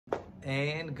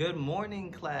And good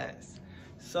morning, class.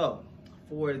 So,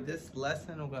 for this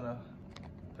lesson, I'm gonna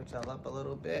put y'all up a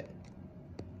little bit.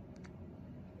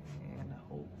 And I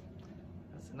hope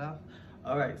that's enough.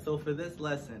 All right, so for this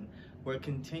lesson, we're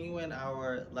continuing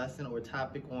our lesson or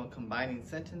topic on combining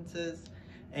sentences.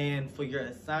 And for your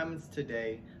assignments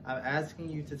today, I'm asking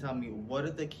you to tell me what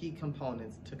are the key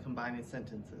components to combining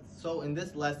sentences. So in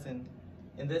this lesson,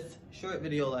 in this short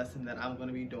video lesson that I'm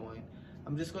gonna be doing,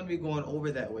 I'm just going to be going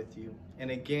over that with you and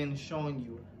again showing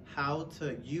you how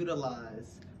to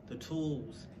utilize the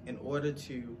tools in order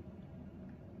to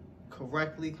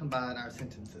correctly combine our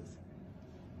sentences.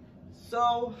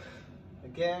 So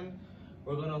again,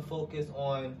 we're going to focus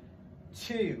on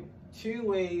two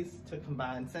ways to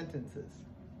combine sentences.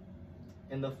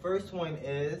 And the first one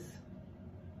is,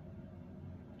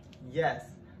 yes,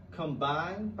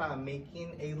 combine by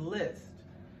making a list.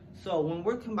 So when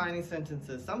we're combining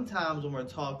sentences, sometimes when we're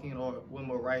talking or when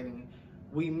we're writing,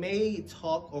 we may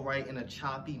talk or write in a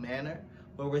choppy manner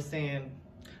where we're saying,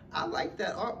 I like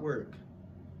that artwork.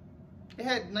 It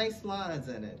had nice lines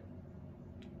in it.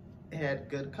 It had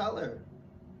good color,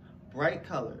 bright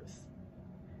colors.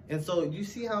 And so you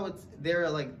see how there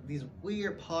are like these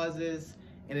weird pauses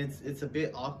and it's a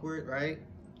bit awkward, right?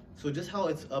 So just how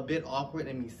it's a bit awkward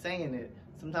in me saying it,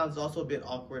 sometimes it's also a bit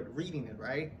awkward reading it,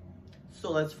 right? So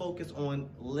let's focus on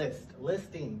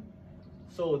listing.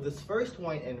 So this first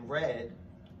one in red,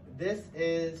 this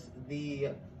is the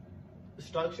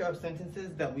structure of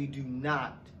sentences that we do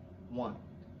not want.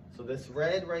 So this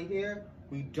red right here,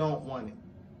 we don't want it.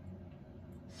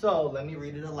 So let me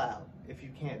read it aloud. If you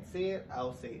can't see it,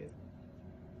 I'll say it.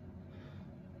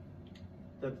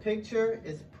 The picture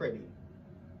is pretty.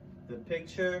 The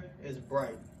picture is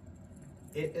bright.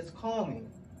 It is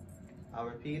calming. I'll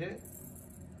repeat it.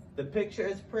 The picture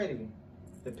is pretty.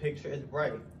 The picture is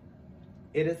bright.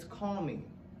 It is calming.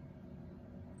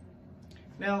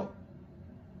 Now,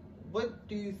 what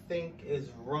do you think is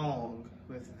wrong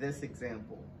with this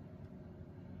example?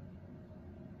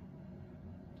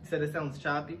 You said it sounds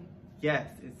choppy? Yes,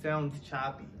 it sounds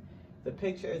choppy. The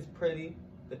picture is pretty.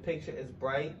 The picture is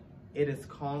bright. It is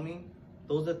calming.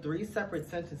 Those are three separate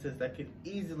sentences that could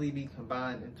easily be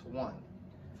combined into one.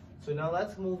 So now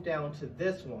let's move down to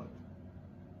this one.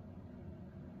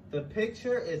 The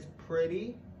picture is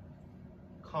pretty,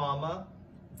 comma,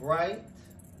 bright.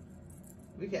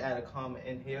 We can add a comma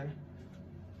in here.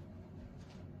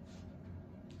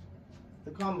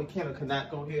 The comma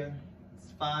cannot go here.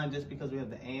 It's fine just because we have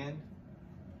the and.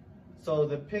 So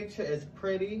the picture is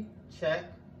pretty, check,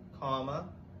 comma,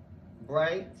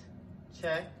 bright,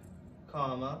 check,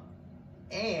 comma,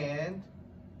 and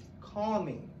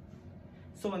calming.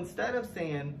 So instead of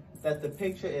saying that the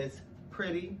picture is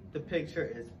pretty, the picture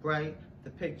is bright, the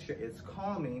picture is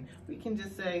calming, we can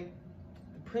just say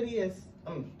the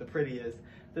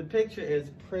picture is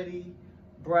pretty,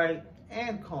 bright,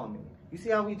 and calming. You see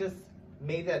how we just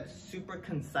made that super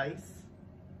concise,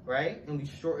 right? And we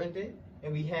shortened it,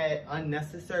 and we had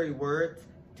unnecessary words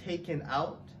taken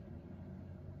out.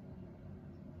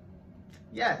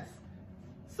 Yes.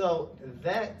 So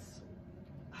that's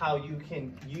how you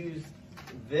can use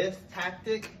this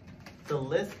tactic, the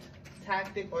list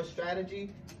tactic or strategy,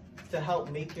 to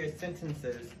help make your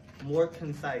sentences more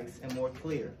concise and more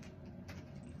clear.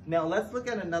 Now let's look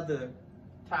at another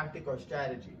tactic or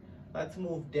strategy. Let's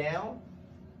move down.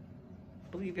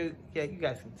 I believe you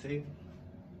guys can see.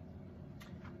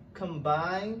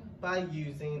 Combine by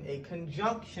using a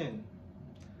conjunction.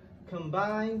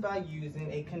 Combine by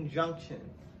using a conjunction.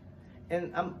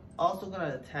 And I'm also going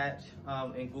to attach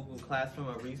in Google Classroom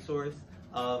a resource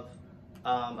of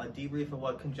a debrief of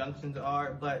what conjunctions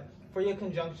are. But for your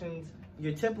conjunctions,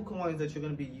 your typical ones that you're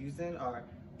going to be using are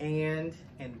and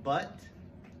but.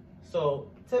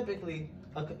 So typically,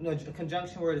 a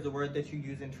conjunction word is a word that you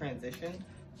use in transition.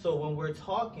 So when we're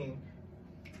talking,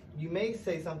 you may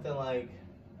say something like,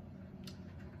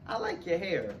 I like your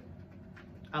hair.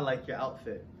 I like your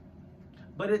outfit.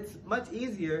 But it's much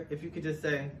easier if you could just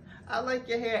say, I like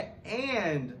your hair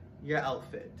and your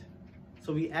outfit.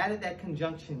 So we added that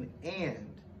conjunction and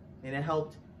it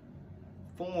helped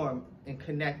form and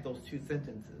connect those two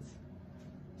sentences.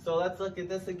 So let's look at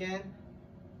this again.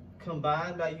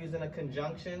 Combine by using a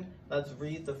conjunction. Let's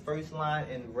read the first line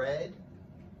in red,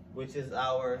 which is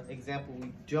our example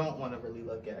we don't want to really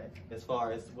look at as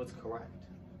far as what's correct.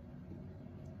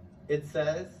 It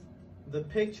says, the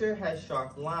picture has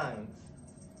sharp lines.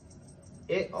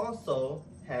 It also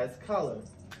has color.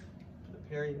 The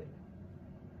period.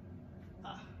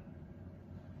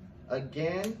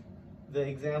 Again, the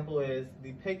example is,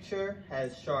 the picture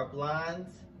has sharp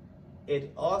lines.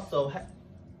 It also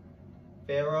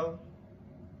Pharaoh,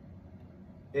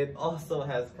 it also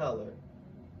has color.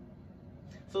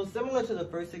 So similar to the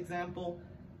first example,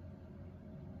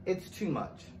 it's too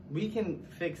much. We can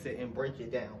fix it and break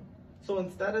it down. So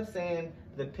instead of saying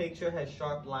the picture has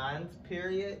sharp lines,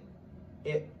 period,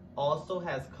 it also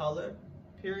has color,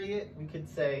 period, we could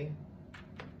say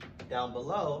down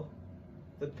below,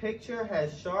 the picture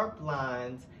has sharp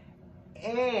lines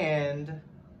and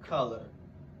color.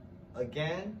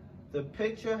 Again, the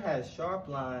picture has sharp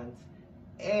lines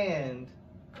and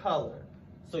color.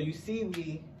 So you see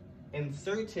we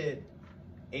inserted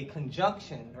a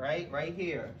conjunction, right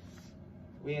here.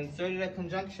 We inserted a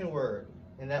conjunction word,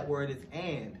 and that word is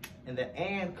and the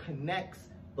and connects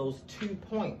those 2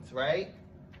 points, right?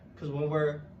 Because when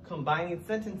we're combining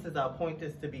sentences, our point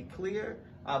is to be clear,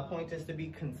 our point is to be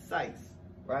concise,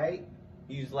 right?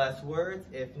 Use less words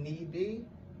if need be,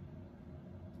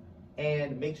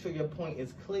 and make sure your point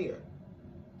is clear.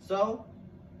 So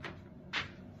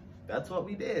that's what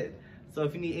we did. So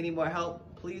if you need any more help,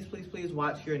 please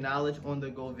watch your Knowledge on the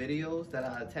Go videos that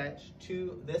are attached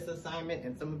to this assignment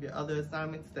and some of your other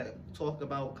assignments that talk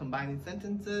about combining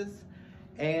sentences.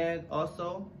 And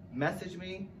also message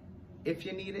me if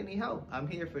you need any help. I'm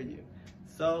here for you.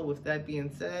 So with that being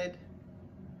said,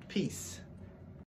 peace.